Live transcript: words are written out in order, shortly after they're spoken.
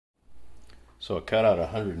So I cut out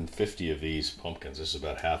 150 of these pumpkins. This is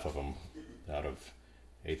about half of them out of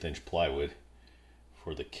 1/8" plywood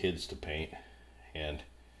for the kids to paint. And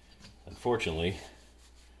unfortunately,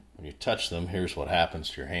 when you touch them, here's what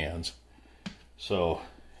happens to your hands. So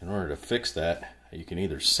in order to fix that, you can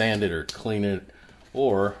either sand it or clean it,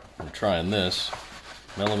 or I'm trying this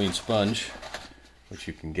melamine sponge, which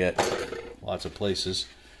you can get lots of places,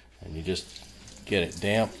 and you just get it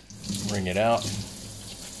damp, wring it out,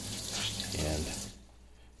 and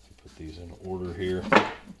put these in order here,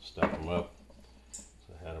 stack them up.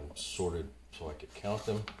 So I had them sorted so I could count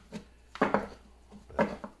them. But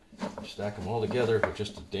you stack them all together with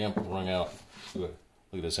just a damp wrung out. Look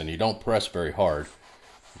at this, and you don't press very hard.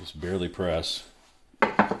 You just barely press,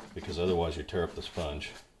 because otherwise you tear up the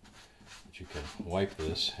sponge. But you can wipe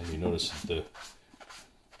this, and you notice that the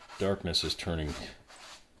darkness is turning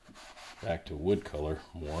back to wood color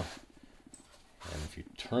more. And if you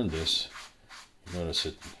turn this, you notice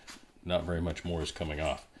that not very much more is coming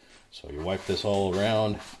off. So you wipe this all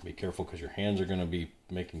around. Be careful because your hands are going to be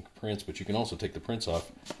making prints, but you can also take the prints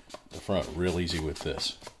off the front real easy with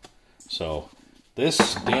this. So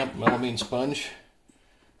this damp melamine sponge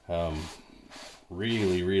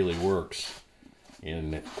really works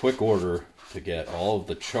in quick order to get all of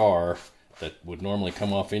the char that would normally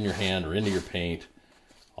come off in your hand or into your paint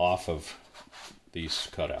off of these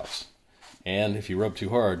cutouts. And if you rub too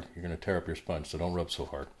hard, you're going to tear up your sponge, so don't rub so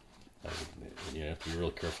hard. You have to be real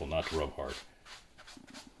careful not to rub hard.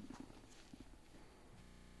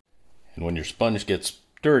 And when your sponge gets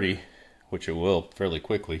dirty, which it will fairly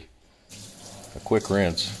quickly, a quick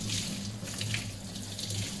rinse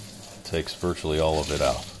takes virtually all of it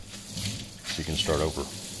out. So you can start over. You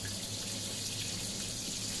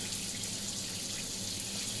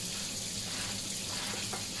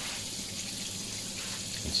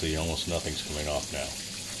can see almost nothing's coming off now.